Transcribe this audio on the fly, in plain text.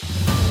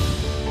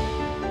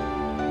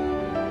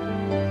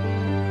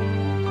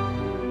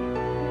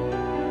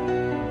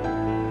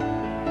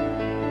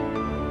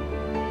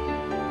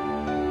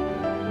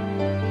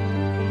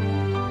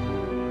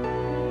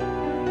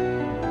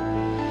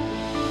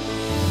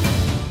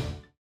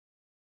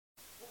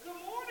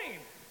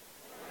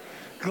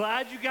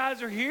Glad you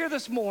guys are here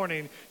this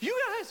morning. You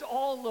guys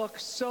all look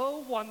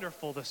so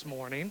wonderful this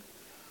morning.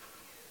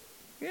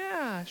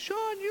 Yeah,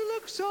 Sean, you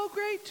look so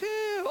great too.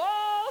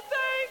 Oh,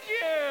 thank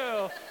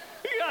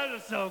you. You guys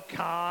are so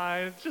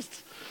kind.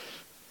 Just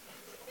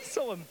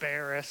so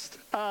embarrassed.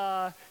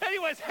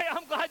 Anyways, hey,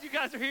 I'm glad you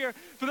guys are here.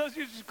 For those of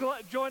you who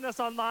just joined us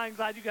online,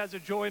 glad you guys are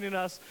joining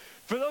us.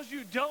 For those of you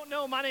who don't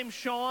know, my name's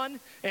Sean,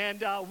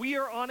 and we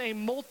are on a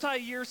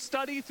multi-year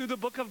study through the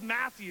book of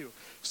Matthew.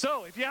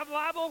 So if you have a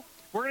Bible,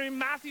 we're going to be in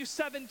Matthew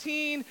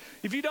 17.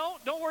 If you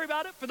don't worry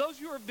about it. For those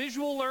of you who are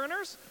visual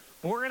learners,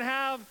 we're going to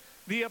have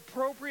the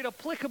appropriate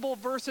applicable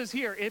verses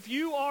here. If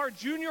you are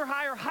junior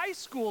high or high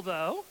school,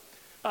 though,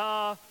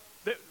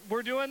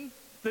 we're doing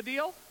the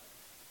deal?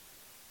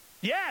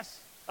 Yes.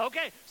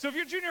 Okay. So if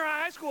you're junior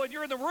high school and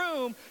you're in the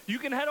room, you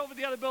can head over to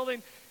the other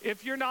building.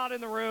 If you're not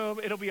in the room,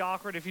 it'll be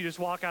awkward if you just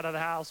walk out of the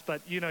house, but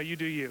you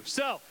do you.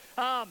 So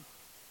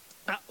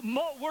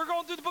we're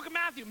going through the book of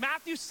Matthew.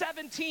 Matthew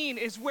 17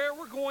 is where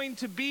we're going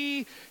to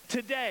be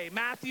today.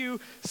 Matthew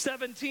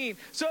 17.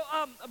 So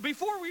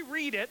before we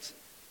read it,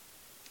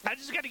 I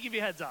just got to give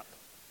you a heads up,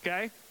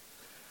 okay?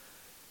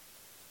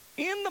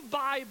 In the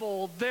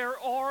Bible, there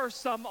are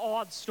some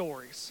odd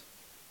stories.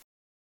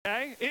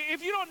 Okay?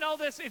 If you don't know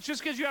this, it's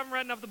just because you haven't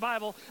read enough of the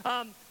Bible.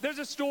 There's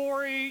a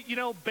story,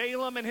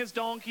 Balaam and his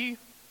donkey,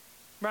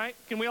 right?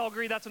 Can we all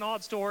agree that's an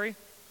odd story?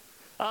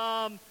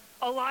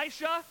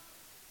 Elisha,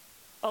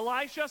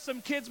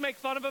 some kids make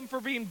fun of him for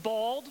being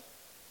bald,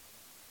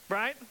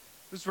 right?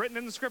 It's written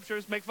in the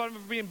scriptures, make fun of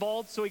him for being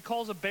bald, so he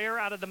calls a bear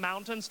out of the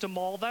mountains to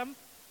maul them.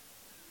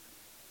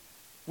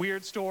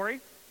 Weird story,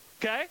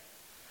 okay?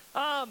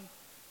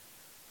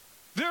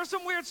 There are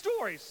some weird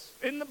stories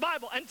in the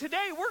Bible, and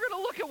today we're going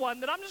to look at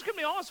one that I'm just going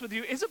to be honest with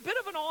you is a bit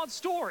of an odd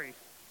story.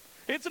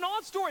 It's an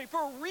odd story for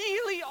a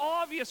really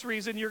obvious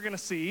reason you're going to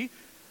see,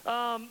 but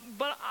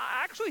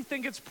I actually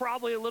think it's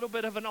probably a little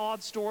bit of an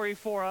odd story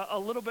for a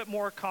little bit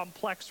more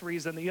complex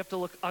reason that you have to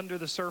look under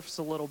the surface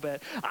a little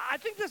bit. I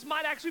think this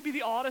might actually be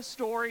the oddest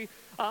story.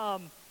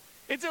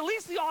 It's at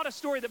least the oddest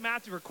story that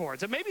Matthew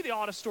records. It may be the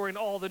oddest story in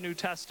all the New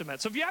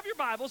Testament. So if you have your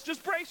Bibles,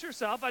 just brace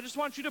yourself. I just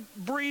want you to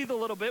breathe a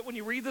little bit when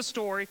you read the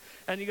story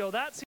and you go,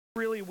 that seems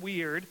really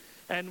weird.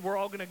 And we're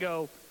all going to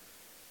go,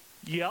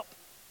 yep.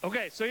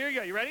 Okay, so here you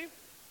go. You ready?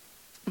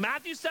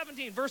 Matthew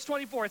 17, verse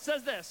 24. It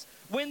says this.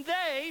 When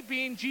they,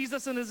 being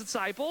Jesus and his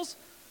disciples,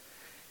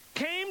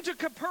 came to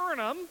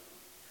Capernaum,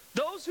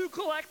 those who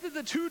collected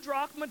the 2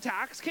 drachma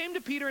tax came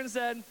to Peter and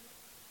said,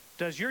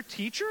 does your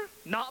teacher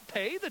not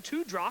pay the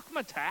 2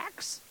 drachma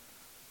tax?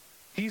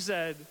 He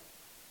said,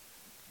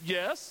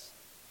 yes.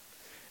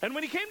 And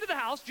when he came to the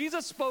house,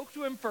 Jesus spoke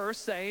to him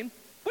first, saying,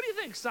 what do you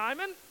think,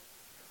 Simon?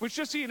 Which,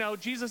 just so you know,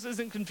 Jesus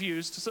isn't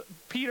confused. So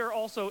Peter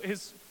also,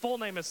 his full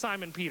name is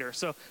Simon Peter.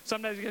 So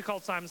sometimes he gets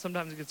called Simon,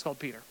 sometimes he gets called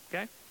Peter,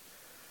 okay?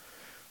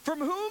 From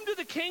whom do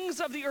the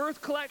kings of the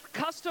earth collect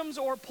customs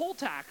or poll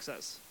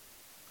taxes?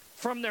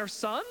 From their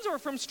sons or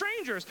from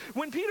strangers?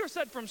 When Peter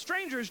said from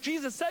strangers,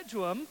 Jesus said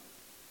to him,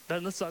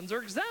 then the sons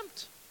are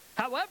exempt.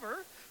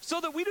 However, so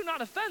that we do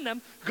not offend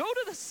them, go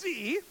to the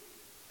sea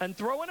and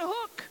throw in a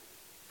hook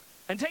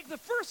and take the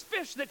first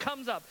fish that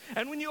comes up.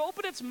 And when you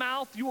open its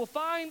mouth, you will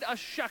find a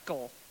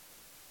shekel.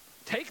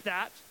 Take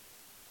that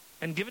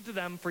and give it to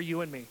them for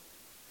you and me.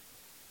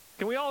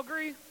 Can we all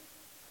agree?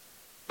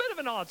 Bit of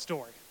an odd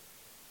story,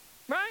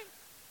 right?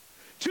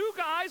 2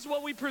 guys,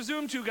 well, we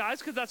presume 2 guys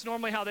because that's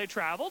normally how they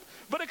traveled.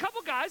 But a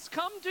couple guys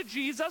come to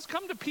Jesus,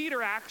 come to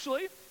Peter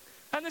actually,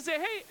 and they say,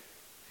 hey,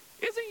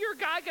 isn't your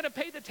guy going to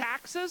pay the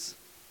taxes?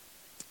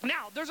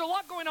 Now, there's a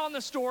lot going on in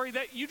the story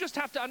that you just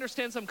have to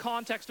understand some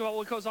context about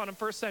what goes on in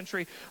first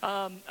century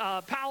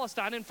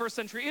Palestine and first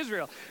century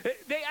Israel.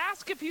 They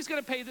ask if he's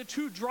going to pay the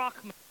 2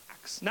 drachma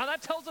tax. Now,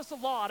 that tells us a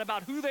lot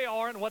about who they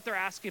are and what they're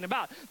asking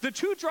about. The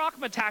 2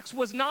 drachma tax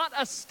was not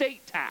a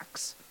state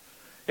tax.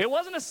 It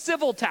wasn't a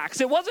civil tax.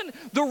 It wasn't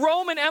the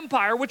Roman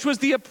Empire, which was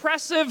the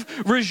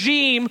oppressive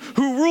regime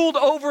who ruled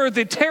over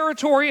the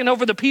territory and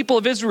over the people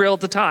of Israel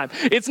at the time.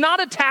 It's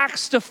not a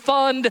tax to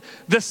fund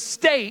the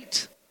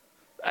state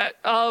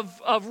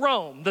of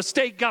Rome, the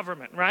state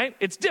government, right?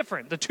 It's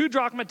different. The 2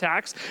 drachma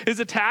tax is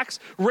a tax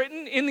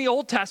written in the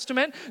Old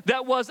Testament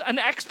that was an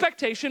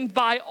expectation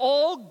by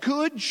all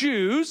good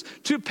Jews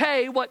to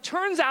pay what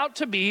turns out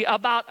to be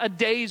about a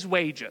day's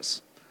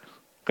wages,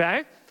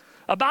 okay?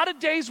 About a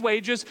day's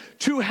wages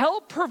to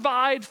help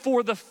provide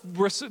for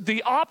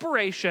the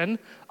operation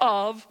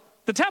of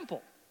the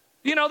temple.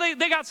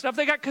 They got stuff.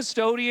 They got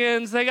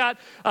custodians. They got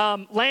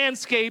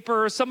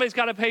landscapers. Somebody's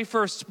got to pay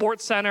for a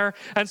sports center.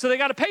 And so they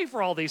got to pay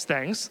for all these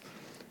things,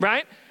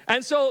 right?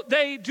 And so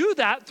they do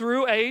that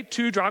through a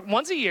 2 drachma.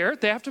 Once a year,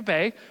 they have to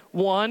pay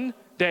 1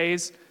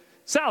 day's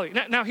salary.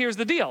 Now here's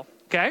the deal,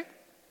 okay?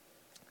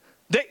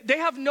 They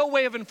have no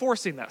way of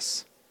enforcing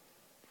this.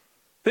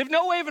 They have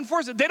no way of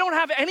enforcing it. They don't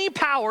have any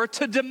power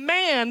to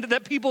demand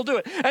that people do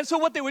it. And so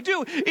what they would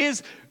do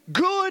is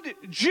good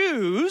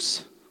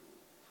Jews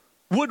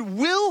would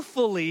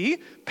willfully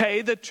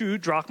pay the 2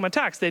 drachma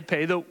tax. They'd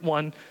pay the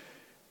 1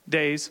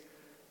 day's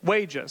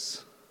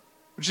wages,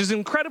 which is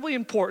incredibly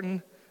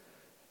important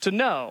to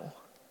know,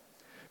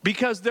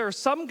 because there are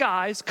some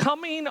guys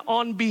coming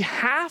on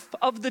behalf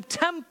of the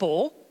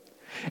temple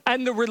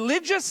and the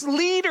religious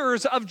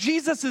leaders of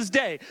Jesus'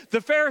 day, the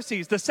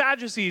Pharisees, the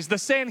Sadducees, the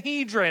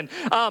Sanhedrin,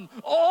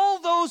 all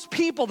those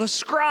people, the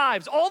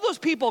scribes, all those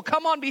people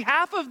come on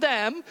behalf of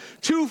them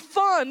to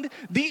fund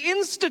the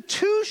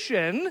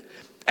institution.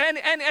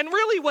 And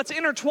really what's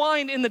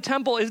intertwined in the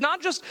temple is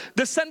not just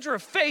the center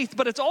of faith,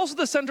 but it's also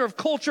the center of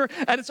culture,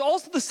 and it's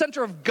also the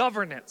center of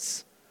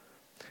governance.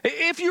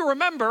 If you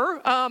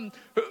remember,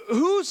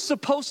 who's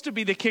supposed to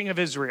be the king of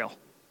Israel?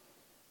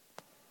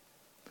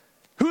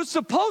 Who's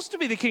supposed to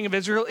be the king of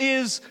Israel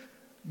is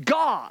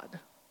God.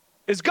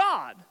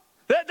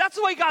 That's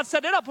the way God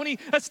set it up. When he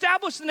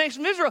established the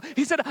nation of Israel,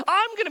 he said,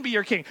 I'm going to be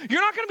your king. You're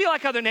not going to be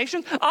like other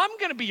nations. I'm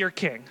going to be your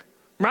king,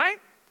 right?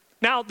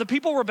 Now, the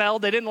people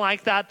rebelled. They didn't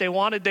like that. They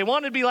wanted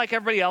to be like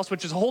everybody else,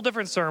 which is a whole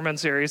different sermon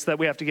series that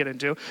we have to get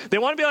into. They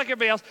want to be like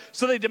everybody else,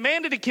 so they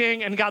demanded a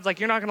king, and God's like,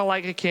 you're not going to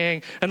like a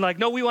king. And like,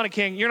 no, we want a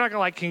king. You're not going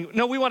to like a king.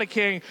 No, we want a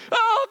king.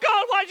 Oh,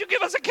 God, why'd you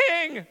give us a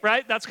king?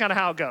 Right? That's kind of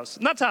how it goes.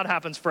 And that's how it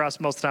happens for us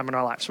most of the time in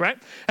our lives, right?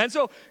 And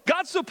so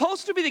God's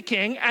supposed to be the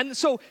king, and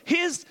so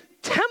his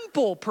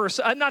temple,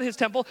 not his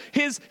temple,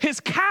 his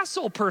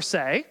castle per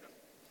se,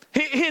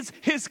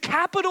 his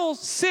capital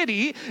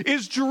city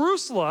is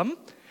Jerusalem.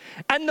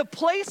 And the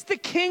place the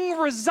king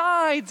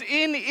resides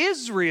in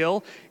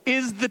Israel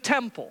is the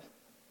temple,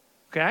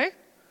 okay?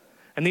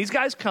 And these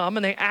guys come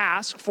and they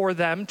ask for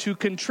them to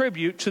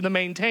contribute to the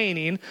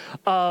maintaining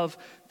of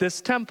this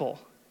temple.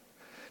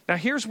 Now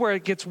here's where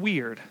it gets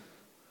weird.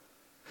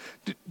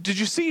 Did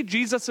you see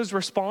Jesus'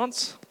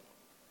 response?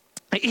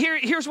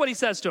 Here's what he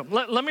says to him.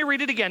 Let me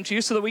read it again to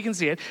you so that we can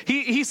see it.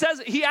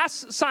 He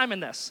asks Simon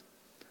this.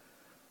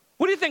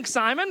 What do you think,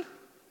 Simon?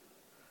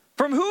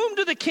 From whom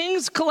do the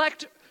kings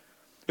collect?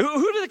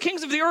 Who do the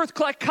kings of the earth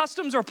collect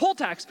customs or poll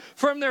tax?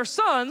 From their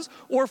sons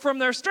or from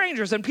their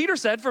strangers? And Peter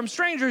said, from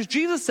strangers.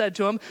 Jesus said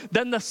to him,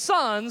 then the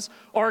sons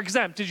are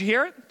exempt. Did you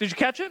hear it? Did you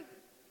catch it?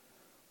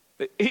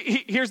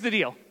 Here's the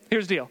deal.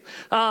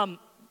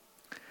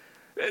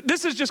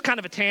 This is just kind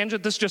of a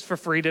tangent. This is just for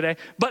free today.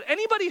 But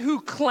anybody who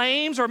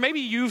claims, or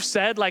maybe you've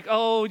said like,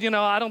 oh,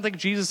 I don't think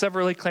Jesus ever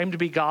really claimed to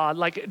be God.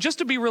 Like, just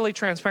to be really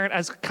transparent,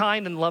 as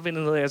kind and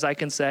lovingly as I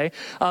can say,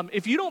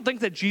 if you don't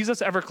think that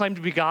Jesus ever claimed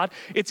to be God,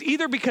 it's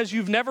either because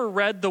you've never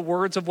read the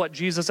words of what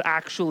Jesus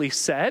actually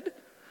said,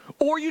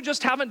 or you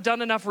just haven't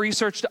done enough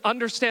research to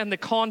understand the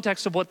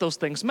context of what those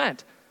things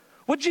meant.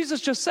 What did Jesus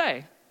just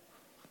say?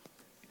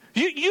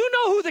 You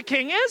know who the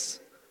king is?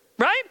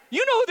 Right?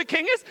 You know who the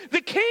king is?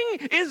 The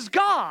king is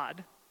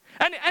God.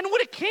 And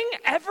would a king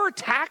ever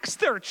tax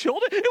their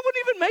children? It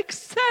wouldn't even make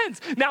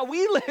sense. Now,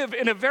 we live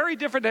in a very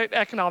different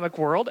economic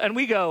world, and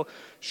we go,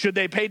 should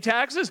they pay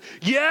taxes?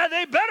 Yeah,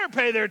 they better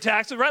pay their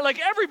taxes, right? Like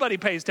everybody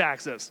pays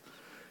taxes.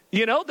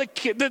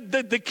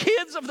 The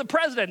kids of the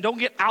president don't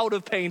get out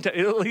of paying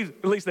taxes.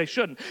 At least they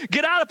shouldn't.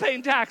 Get out of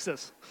paying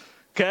taxes,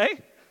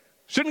 okay?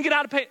 Shouldn't get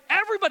out of paying.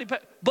 Everybody pay.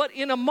 But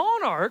in a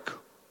monarch,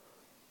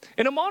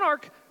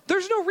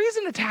 there's no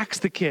reason to tax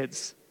the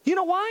kids. You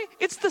know why?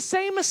 It's the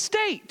same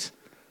estate.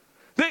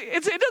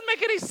 It doesn't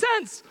make any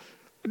sense.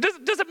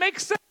 Does it make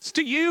sense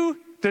to you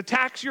to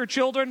tax your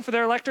children for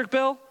their electric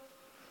bill?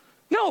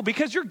 No,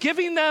 because you're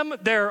giving them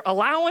their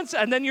allowance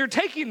and then you're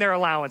taking their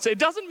allowance. It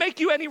doesn't make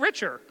you any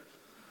richer.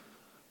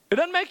 It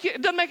doesn't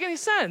make any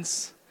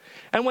sense.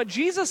 And what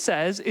Jesus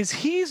says is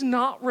he's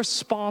not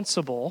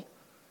responsible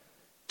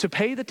to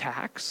pay the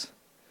tax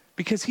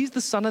because he's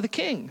the son of the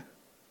king.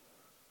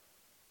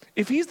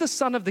 If he's the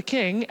son of the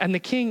king and the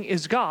king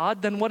is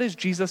God, then what is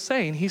Jesus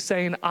saying? He's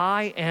saying,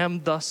 I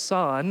am the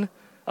son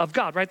of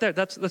God. Right there,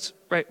 that's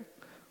right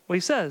what he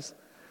says.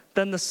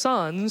 Then the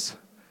sons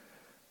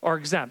are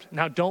exempt.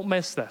 Now don't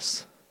miss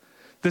this.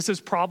 This is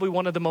probably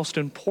one of the most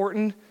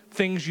important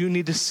things you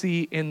need to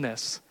see in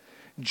this.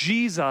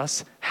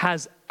 Jesus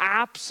has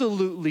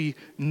absolutely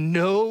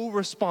no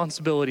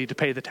responsibility to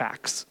pay the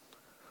tax.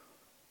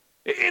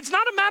 It's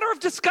not a matter of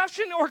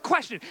discussion or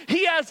question.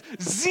 He has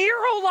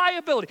zero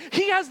liability.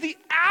 He has the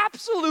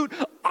absolute,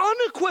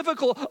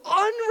 unequivocal,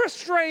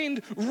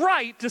 unrestrained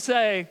right to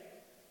say,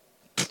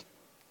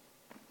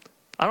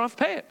 I don't have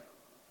to pay it.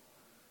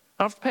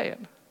 I don't have to pay it.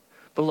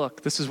 But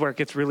look, this is where it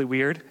gets really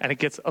weird and it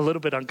gets a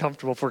little bit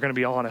uncomfortable if we're going to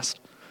be honest.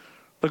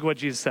 Look at what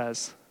Jesus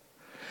says.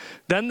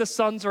 Then the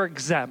sons are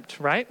exempt,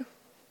 right?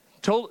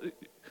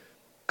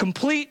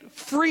 Complete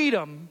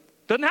freedom.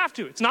 Doesn't have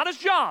to. It's not his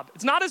job.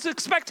 It's not his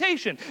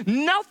expectation.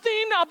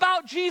 Nothing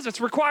about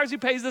Jesus requires he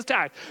pays this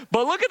tax.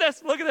 But look at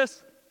this. Look at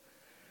this.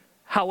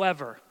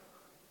 However,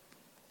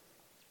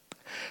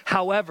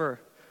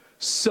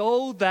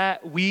 so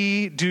that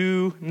we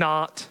do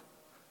not, did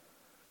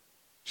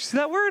you see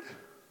that word?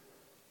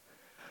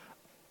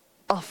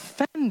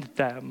 Offend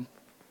them.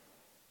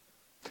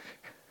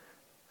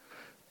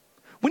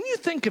 When you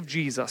think of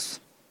Jesus,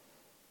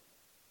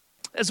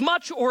 as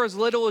much or as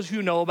little as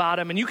you know about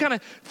him, and you kind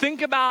of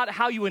think about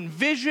how you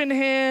envision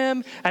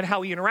him and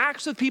how he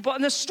interacts with people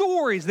and the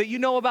stories that you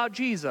know about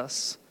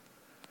Jesus,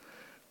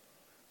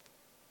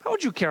 how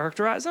would you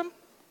characterize him?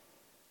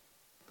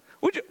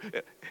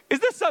 Is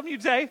this something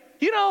you'd say?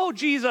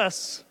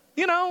 Jesus,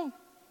 did a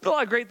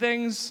lot of great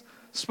things,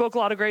 spoke a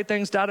lot of great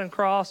things, died on the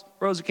cross,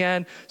 rose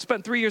again,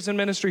 spent 3 years in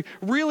ministry,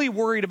 really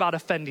worried about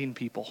offending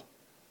people.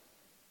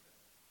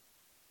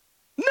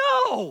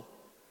 No!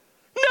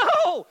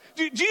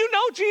 Do you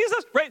know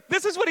Jesus? Right?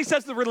 This is what he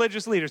says to the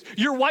religious leaders.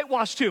 You're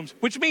whitewashed tombs,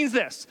 which means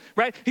this,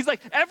 right? He's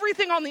like,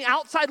 everything on the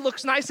outside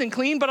looks nice and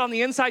clean, but on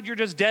the inside you're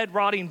just dead,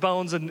 rotting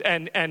bones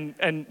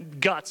and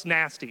guts,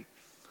 nasty.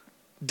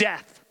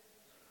 Death.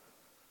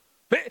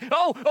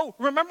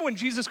 Remember when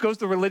Jesus goes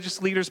to the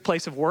religious leaders'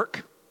 place of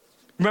work?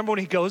 Remember when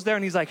he goes there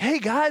and he's like, hey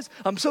guys,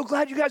 I'm so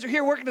glad you guys are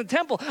here working in the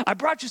temple. I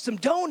brought you some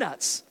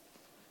donuts.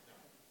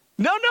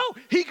 No,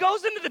 he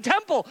goes into the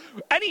temple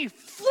and he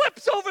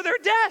flips over their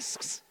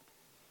desks.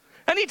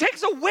 And he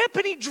takes a whip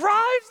and he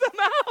drives them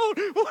out.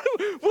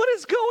 What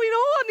is going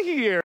on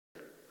here?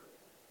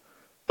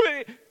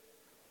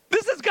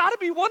 This has got to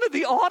be one of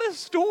the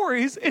oddest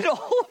stories in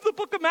all of the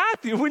book of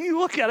Matthew when you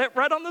look at it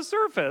right on the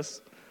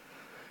surface.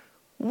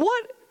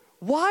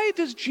 Why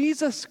does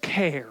Jesus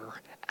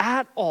care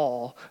at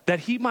all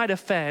that he might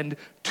offend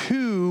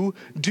two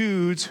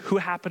dudes who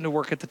happen to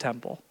work at the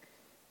temple?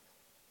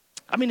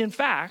 I mean, in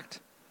fact,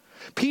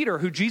 Peter,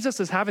 who Jesus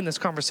is having this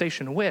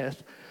conversation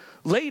with,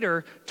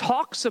 later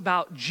talks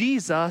about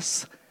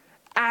Jesus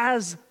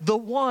as the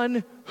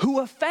one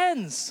who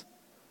offends.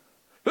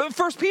 1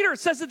 Peter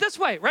says it this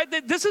way,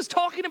 right? This is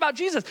talking about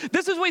Jesus.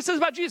 This is what he says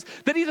about Jesus,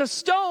 that he's a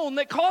stone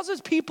that causes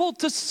people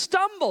to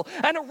stumble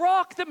and a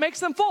rock that makes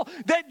them fall.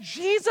 That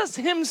Jesus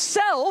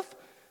himself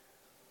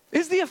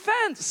is the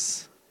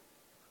offense.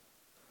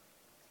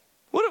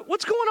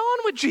 What's going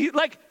on with Jesus?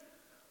 Like,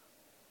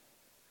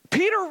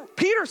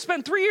 Peter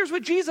spent 3 years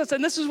with Jesus,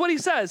 and this is what he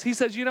says. He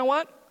says, you know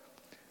what?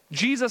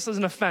 Jesus is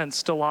an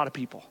offense to a lot of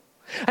people.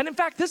 And in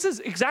fact, this is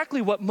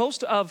exactly what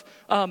most of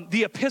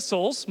the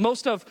epistles,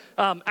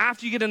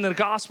 after you get into the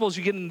Gospels,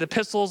 you get into the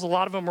epistles, a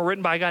lot of them are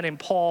written by a guy named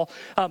Paul.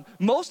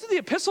 Most of the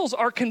epistles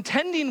are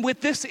contending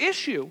with this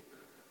issue,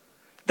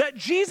 that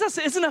Jesus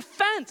is an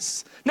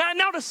offense. Now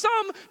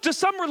to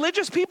some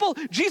religious people,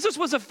 Jesus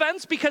was an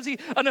offense because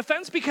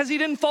he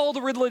didn't follow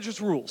the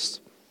religious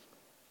rules.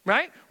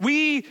 Right?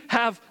 We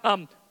have,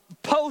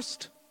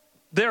 post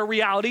their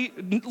reality,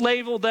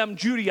 labeled them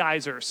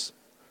Judaizers.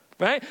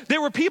 Right?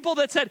 There were people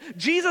that said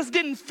Jesus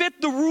didn't fit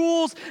the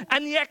rules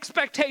and the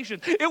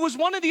expectations. It was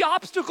one of the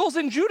obstacles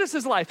in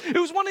Judas's life. It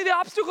was one of the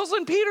obstacles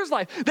in Peter's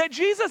life, that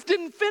Jesus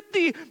didn't fit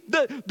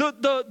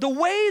the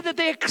way that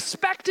they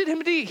expected him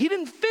to be. He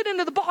didn't fit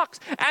into the box.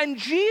 And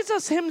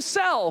Jesus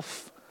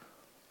himself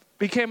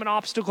became an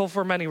obstacle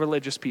for many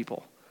religious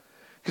people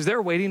because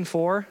they're waiting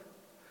for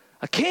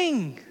a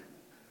king.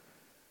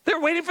 They're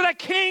waiting for that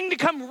king to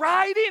come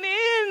riding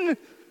in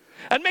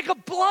and make a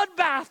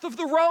bloodbath of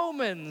the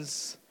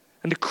Romans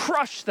and to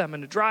crush them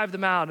and to drive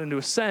them out and to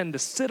ascend, to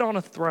sit on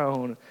a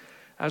throne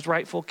as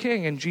rightful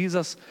king. And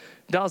Jesus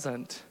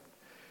doesn't.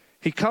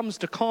 He comes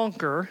to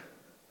conquer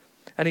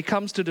and he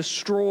comes to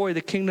destroy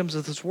the kingdoms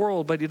of this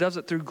world, but he does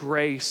it through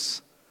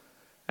grace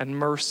and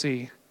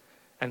mercy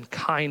and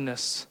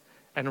kindness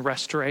and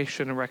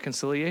restoration and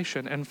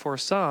reconciliation. And for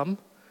some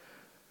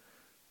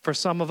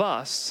of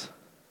us,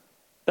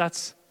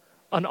 that's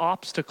an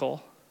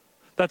obstacle.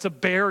 That's a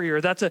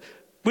barrier.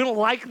 We don't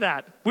like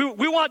that.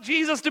 We want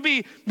Jesus to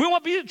be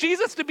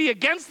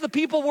against the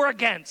people we're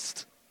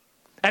against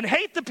and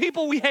hate the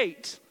people we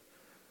hate.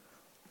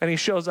 And he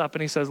shows up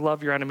and he says,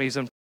 love your enemies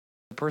and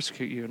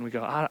persecute you. And we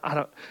go,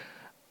 I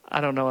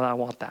don't know that I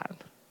want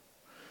that.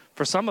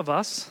 For some of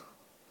us,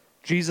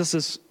 Jesus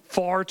is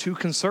far too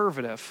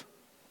conservative,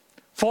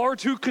 far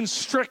too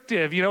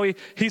constrictive.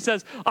 He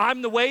says,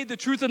 I'm the way, the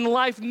truth, and the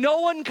life.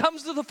 No one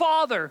comes to the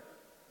Father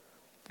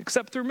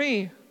except through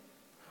me.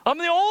 I'm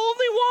the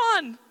only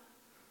one.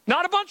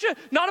 Not a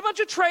bunch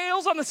of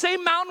trails on the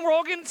same mountain. We're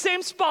all getting the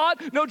same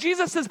spot. No,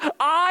 Jesus says,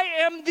 I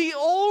am the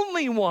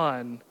only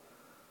one.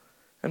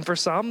 And for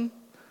some,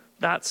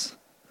 that's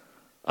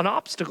an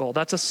obstacle.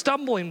 That's a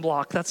stumbling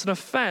block. That's an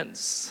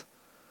offense.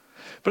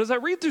 But as I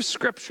read through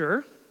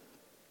Scripture,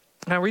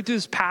 and I read through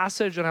this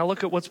passage, and I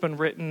look at what's been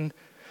written,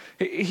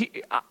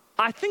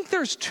 I think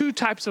there's two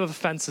types of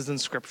offenses in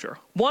Scripture.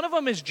 One of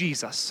them is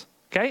Jesus.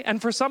 Okay,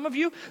 and for some of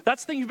you,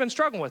 that's the thing you've been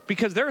struggling with,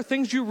 because there are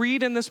things you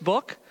read in this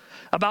book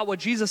about what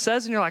Jesus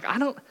says, and you're like, I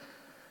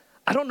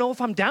don't know if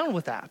I'm down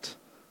with that.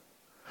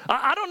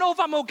 I don't know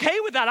if I'm okay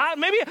with that. I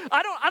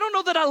don't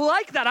know that I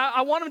like that.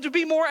 I want him to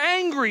be more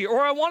angry,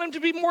 or I want him to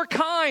be more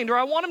kind, or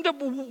I want him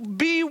to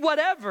be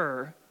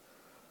whatever.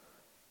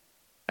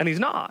 And he's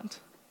not.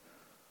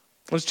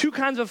 There's two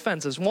kinds of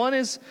offenses. One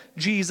is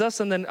Jesus,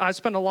 and then I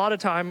spent a lot of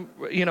time,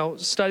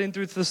 studying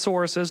through the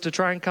sources to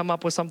try and come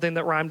up with something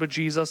that rhymed with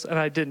Jesus, and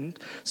I didn't.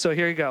 So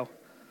here you go.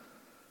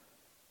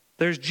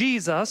 There's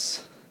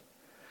Jesus,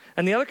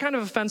 and the other kind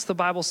of offense the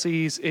Bible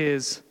sees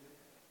is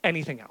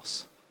anything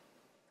else.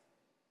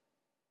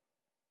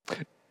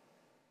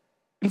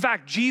 In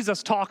fact,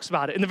 Jesus talks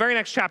about it. In the very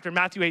next chapter,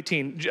 Matthew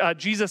 18,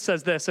 Jesus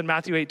says this in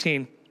Matthew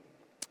 18.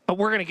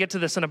 We're going to get to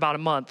this in about a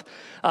month.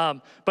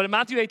 But in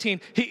Matthew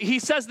 18, he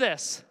says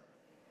this.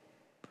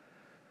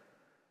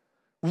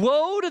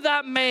 Woe to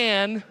that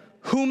man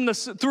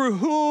through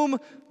whom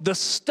the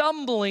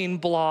stumbling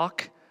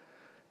block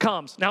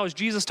comes. Now, is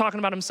Jesus talking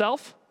about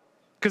himself?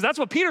 Because that's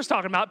what Peter's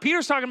talking about.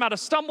 Peter's talking about a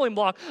stumbling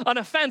block, an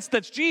offense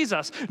that's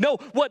Jesus. No,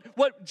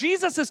 what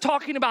Jesus is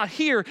talking about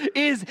here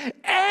is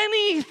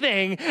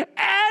anything,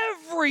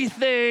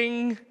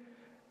 everything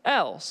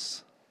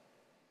else.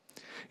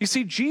 You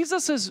see,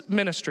 Jesus'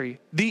 ministry,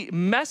 the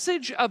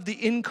message of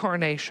the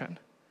incarnation,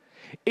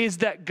 is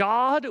that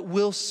God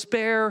will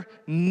spare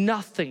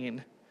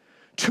nothing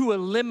to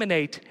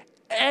eliminate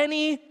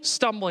any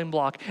stumbling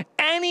block,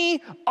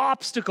 any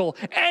obstacle,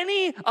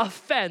 any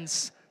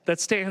offense that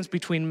stands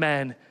between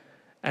men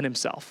and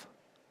himself.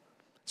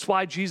 That's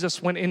why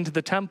Jesus went into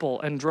the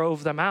temple and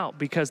drove them out,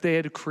 because they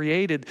had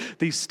created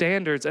these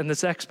standards and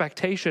this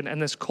expectation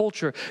and this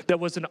culture that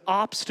was an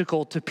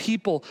obstacle to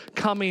people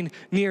coming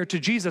near to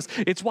Jesus.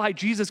 It's why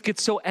Jesus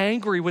gets so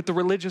angry with the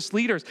religious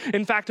leaders.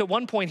 In fact, at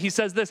one point he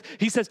says this,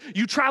 he says,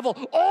 you travel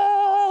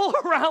all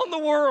around the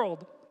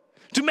world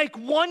to make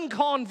one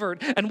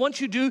convert, and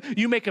once you do,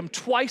 you make him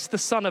twice the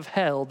son of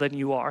hell than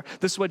you are.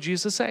 This is what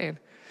Jesus is saying.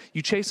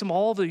 You chase them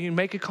all, you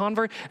make a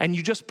convert, and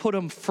you just put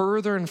them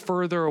further and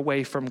further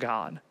away from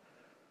God.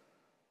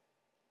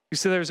 You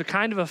see, there's a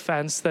kind of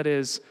offense that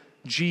is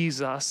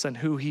Jesus and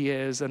who he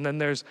is, and then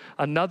there's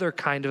another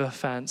kind of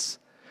offense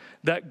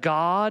that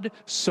God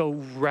so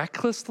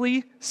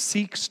recklessly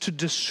seeks to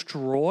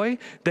destroy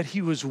that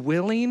he was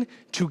willing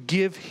to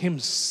give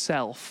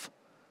himself.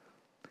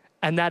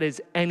 And that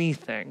is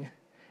anything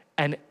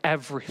and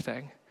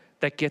everything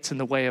that gets in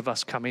the way of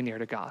us coming near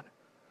to God.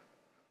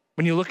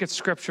 When you look at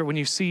Scripture, when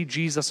you see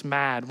Jesus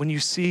mad, when you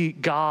see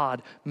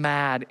God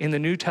mad in the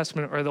New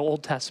Testament or the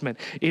Old Testament,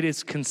 it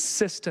is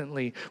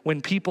consistently when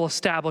people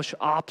establish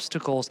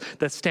obstacles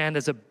that stand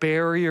as a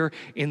barrier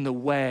in the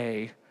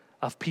way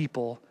of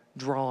people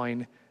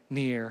drawing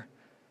near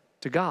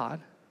to God.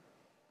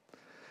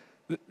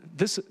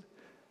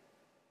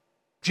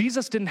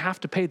 Jesus didn't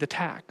have to pay the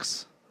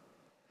tax.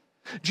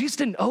 Jesus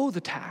didn't owe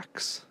the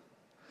tax.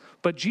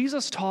 But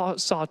Jesus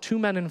saw two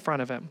men in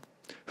front of him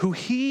who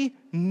he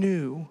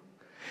knew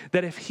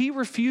that if he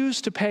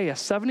refused to pay a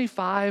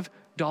 $75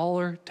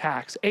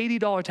 tax,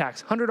 $80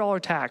 tax, $100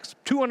 tax,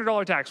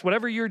 $200 tax,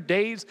 whatever your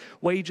day's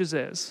wages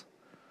is,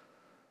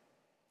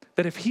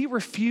 that if he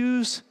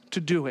refused to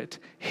do it,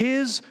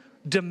 his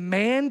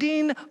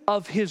demanding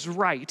of his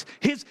right,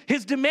 his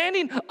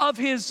demanding of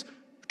his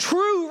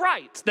true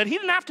right, that he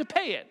didn't have to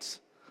pay it,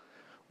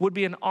 would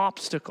be an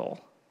obstacle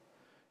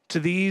to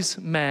these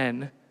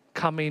men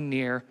coming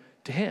near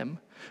to him.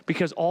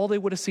 Because all they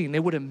would have seen, they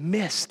would have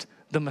missed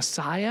the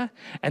Messiah,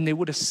 and they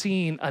would have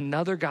seen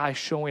another guy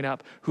showing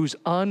up who's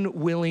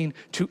unwilling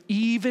to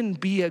even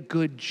be a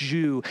good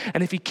Jew.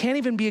 And if he can't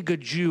even be a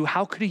good Jew,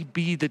 how could he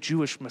be the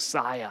Jewish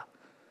Messiah?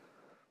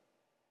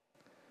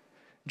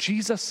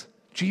 Jesus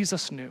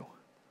knew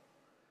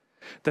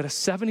that a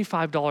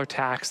 $75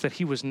 tax that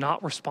he was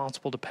not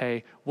responsible to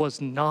pay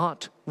was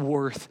not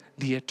worth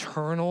the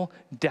eternal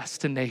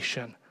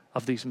destination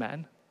of these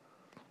men.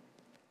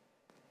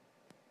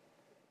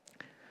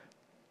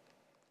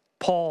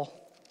 Paul,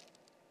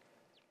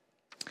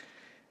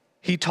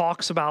 he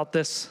talks about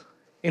this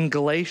in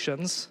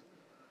Galatians,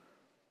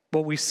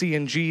 what we see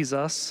in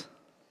Jesus.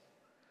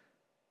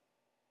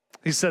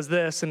 He says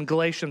this in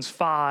Galatians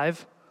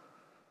 5,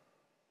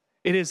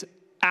 it is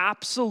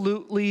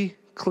absolutely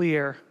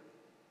clear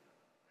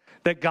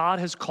that God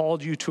has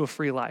called you to a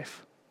free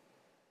life.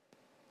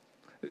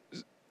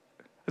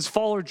 As a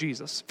follower of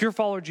Jesus, if you're a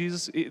follower of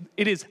Jesus,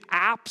 it is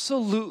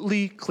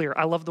absolutely clear.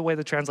 I love the way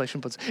the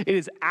translation puts it. It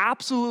is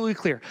absolutely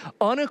clear,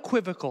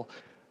 unequivocal,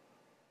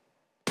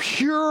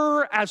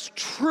 pure, as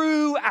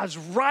true, as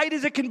right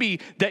as it can be,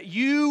 that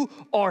you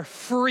are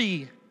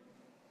free.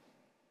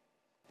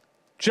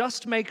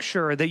 Just make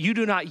sure that you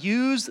do not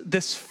use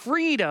this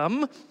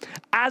freedom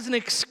as an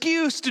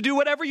excuse to do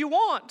whatever you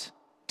want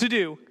to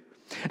do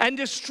and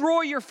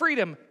destroy your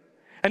freedom.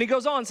 And he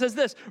goes on and says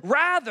this,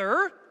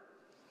 rather,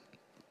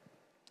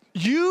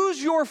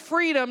 use your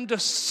freedom to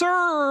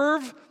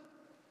serve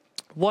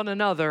one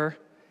another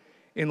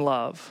in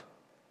love.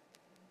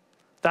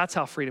 That's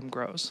how freedom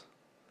grows.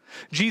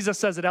 Jesus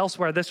says it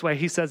elsewhere this way.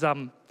 He says,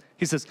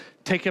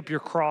 take up your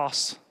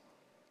cross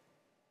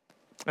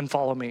and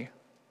follow me.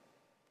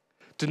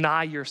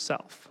 Deny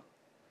yourself.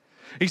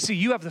 You see,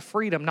 you have the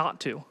freedom not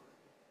to.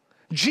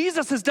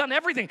 Jesus has done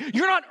everything.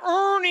 You're not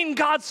earning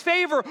God's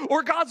favor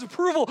or God's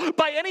approval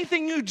by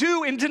anything you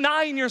do in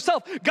denying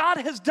yourself. God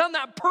has done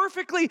that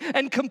perfectly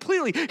and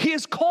completely. He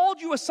has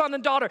called you a son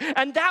and daughter,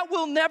 and that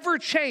will never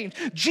change.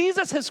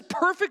 Jesus has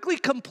perfectly,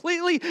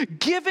 completely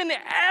given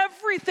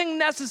everything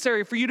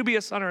necessary for you to be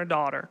a son or a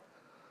daughter.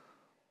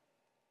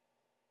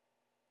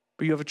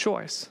 But you have a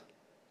choice.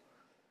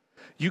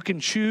 You can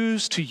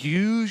choose to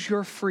use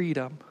your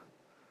freedom,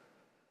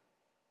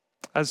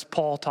 as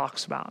Paul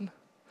talks about,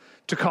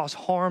 to cause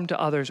harm to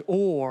others,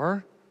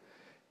 or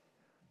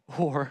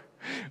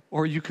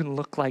you can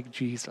look like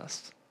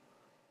Jesus,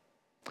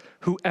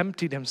 who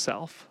emptied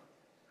himself,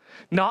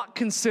 not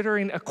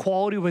considering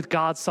equality with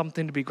God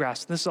something to be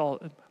grasped. This is all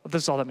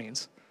that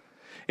means.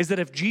 Is that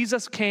if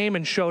Jesus came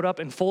and showed up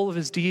in full of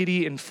his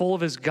deity and full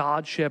of his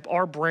godship,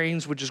 our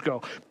brains would just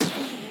go,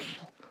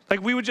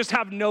 like we would just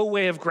have no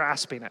way of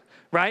grasping it,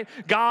 right?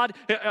 God,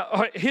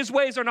 his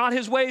ways are not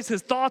his ways.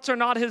 His thoughts are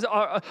not his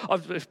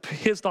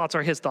thoughts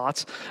are his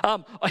thoughts.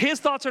 His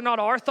thoughts are not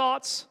our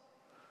thoughts,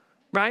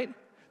 right?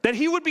 That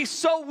he would be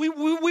so, we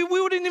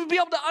wouldn't even be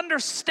able to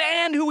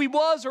understand who he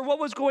was or what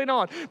was going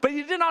on. But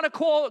he did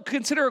not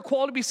consider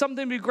equality to be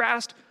something to be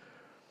grasped,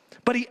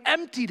 but he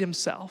emptied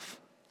himself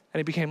and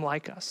he became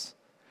like us.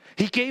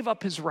 He gave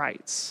up his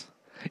rights,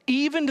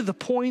 even to the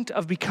point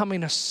of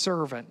becoming a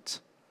servant,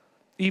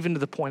 even to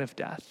the point of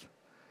death.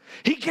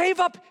 He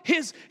gave up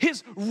his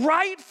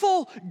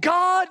rightful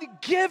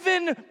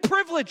God-given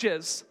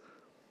privileges.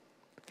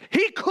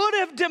 He could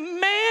have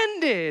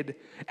demanded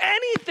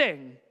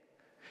anything.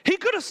 He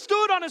could have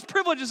stood on his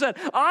privilege and said,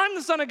 I'm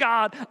the Son of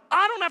God.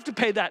 I don't have to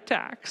pay that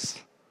tax.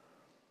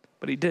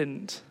 But he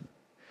didn't.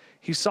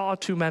 He saw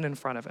two men in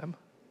front of him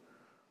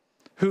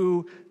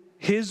who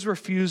his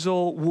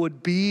refusal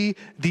would be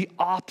the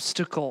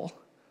obstacle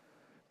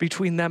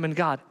between them and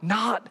God.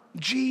 Not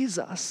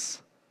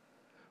Jesus,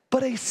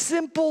 but a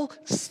simple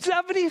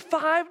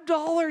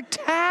 $75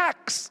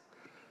 tax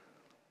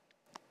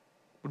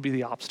would be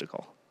the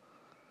obstacle.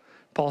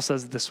 Paul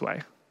says it this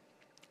way.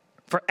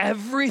 For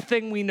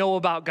everything we know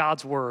about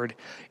God's word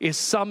is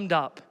summed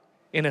up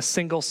in a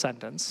single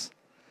sentence.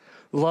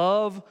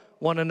 Love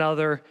one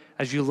another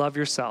as you love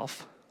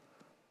yourself.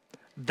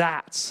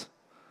 That's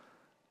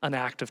an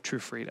act of true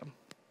freedom.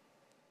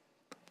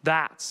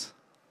 I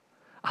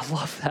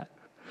love that.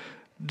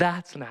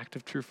 That's an act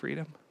of true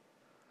freedom.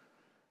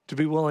 To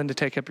be willing to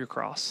take up your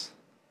cross.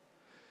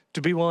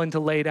 To be willing to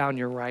lay down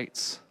your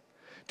rights.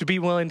 To be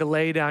willing to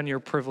lay down your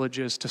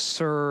privileges to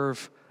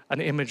serve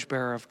an image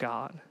bearer of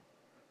God.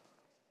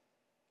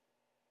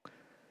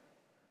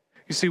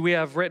 You see, we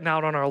have written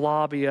out on our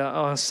lobby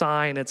a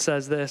sign. It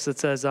says this. It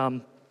says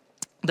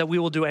that we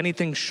will do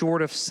anything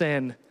short of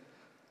sin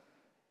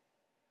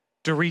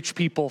to reach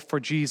people for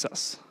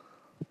Jesus.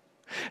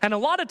 And a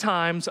lot of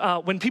times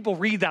when people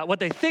read that, what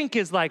they think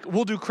is like,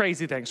 we'll do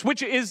crazy things,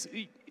 which is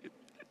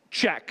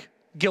check,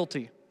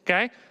 guilty,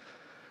 okay?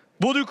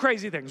 We'll do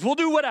crazy things. We'll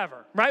do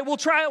whatever, right? We'll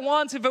try it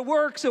once. If it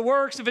works, it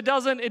works. If it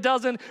doesn't, it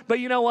doesn't. But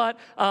you know what?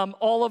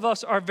 All of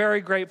us are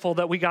very grateful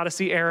that we got to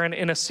see Aaron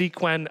in a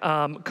sequin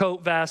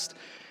coat vest.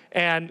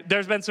 And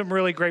there's been some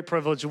really great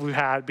privilege we've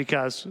had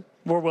because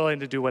we're willing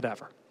to do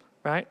whatever,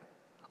 right?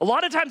 A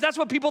lot of times that's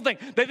what people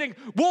think. They think,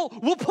 we'll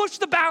push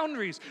the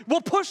boundaries.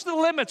 We'll push the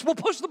limits. We'll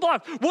push the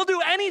blocks. We'll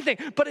do anything.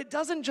 But it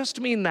doesn't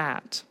just mean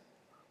that.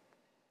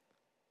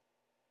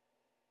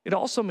 It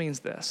also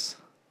means this.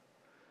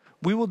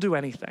 We will do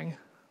anything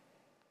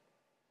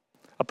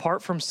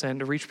apart from sin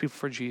to reach people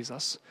for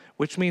Jesus,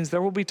 which means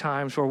there will be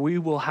times where we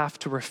will have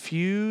to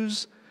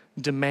refuse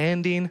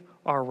demanding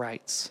our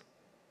rights.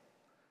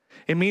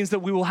 It means that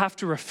we will have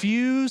to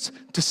refuse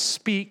to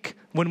speak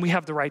when we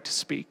have the right to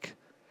speak.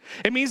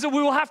 It means that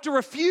we will have to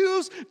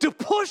refuse to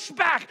push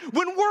back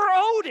when we're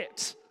owed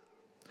it,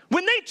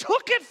 when they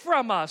took it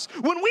from us,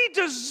 when we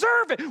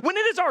deserve it, when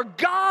it is our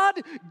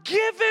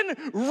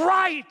God-given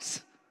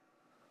right.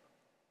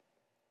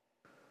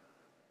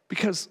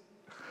 Because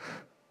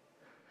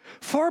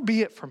far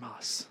be it from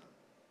us.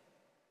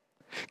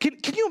 Can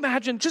you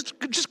imagine,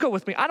 just go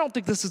with me. I don't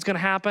think this is going to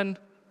happen,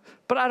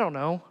 but I don't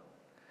know.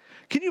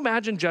 Can you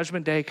imagine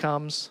Judgment Day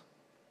comes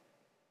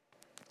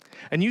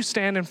and you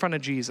stand in front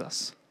of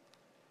Jesus,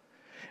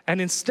 and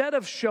instead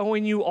of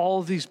showing you all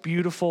of these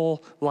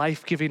beautiful,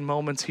 life-giving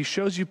moments, he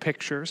shows you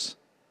pictures.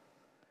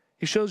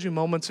 He shows you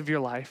moments of your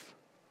life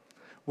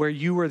where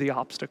you were the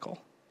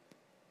obstacle,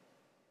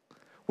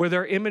 where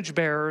they're image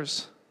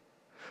bearers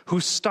who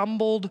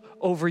stumbled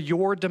over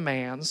your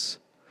demands,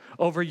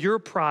 over your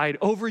pride,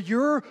 over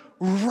your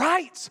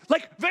rights.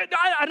 Like,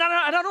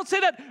 I don't say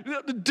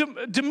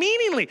that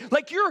demeaningly.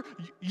 Like,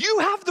 you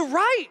have the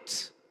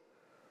right.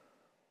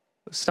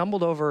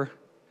 Stumbled over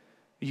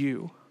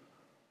you.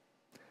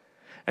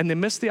 And they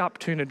missed the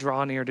opportunity to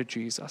draw near to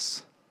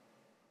Jesus.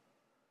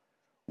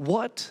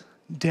 What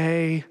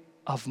day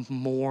of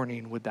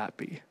mourning would that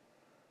be?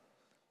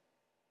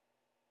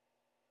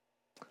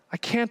 I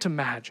can't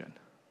imagine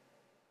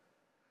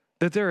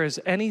that there is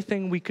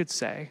anything we could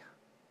say,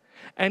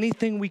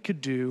 anything we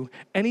could do,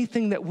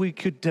 anything that we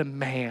could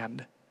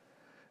demand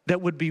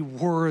that would be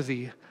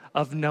worthy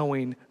of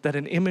knowing that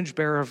an image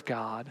bearer of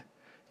God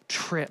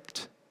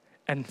tripped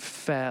and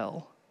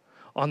fell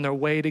on their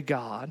way to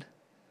God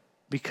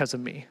because of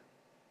me.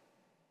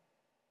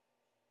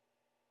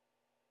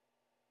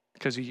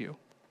 Because of you.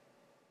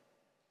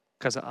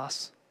 Because of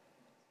us.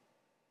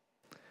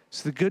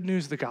 So the good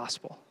news of the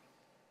gospel.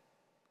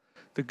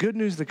 The good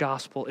news of the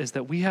gospel is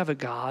that we have a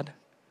God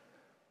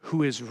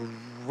who is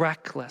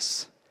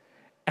reckless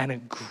and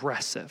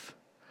aggressive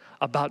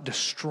about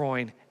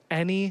destroying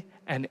any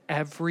and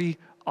every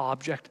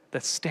object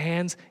that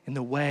stands in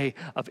the way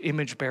of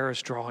image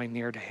bearers drawing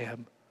near to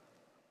him.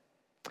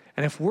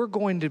 And if we're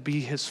going to be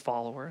his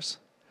followers,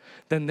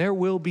 then there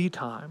will be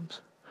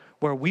times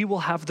where we will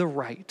have the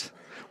right.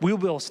 We will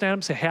be able to stand up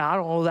and say, hey, I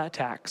don't owe that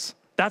tax.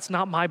 That's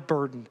not my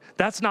burden.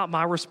 That's not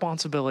my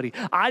responsibility.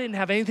 I didn't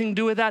have anything to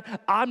do with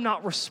that. I'm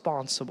not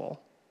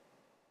responsible.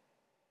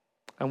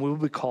 And we will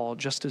be called,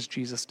 just as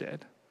Jesus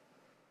did,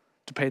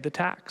 to pay the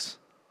tax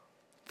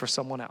for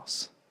someone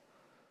else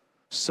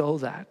so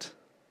that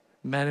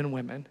men and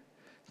women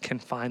can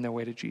find their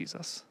way to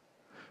Jesus.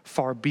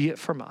 Far be it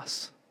from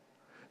us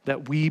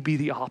that we be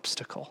the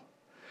obstacle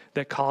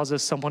that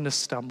causes someone to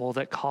stumble,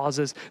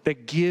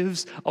 that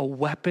gives a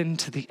weapon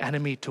to the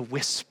enemy to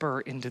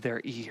whisper into their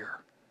ear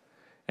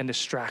and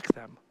distract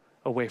them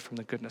away from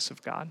the goodness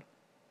of God.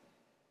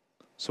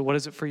 So what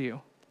is it for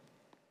you?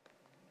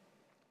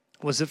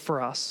 Was it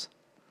for us?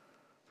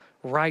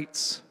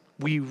 Rights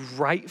we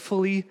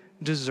rightfully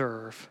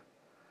deserve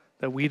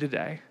that we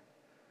today,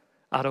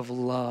 out of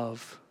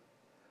love,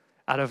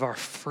 out of our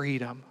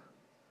freedom,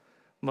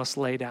 must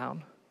lay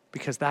down,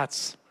 because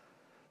that's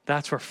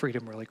where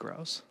freedom really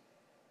grows.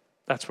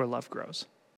 That's where love grows.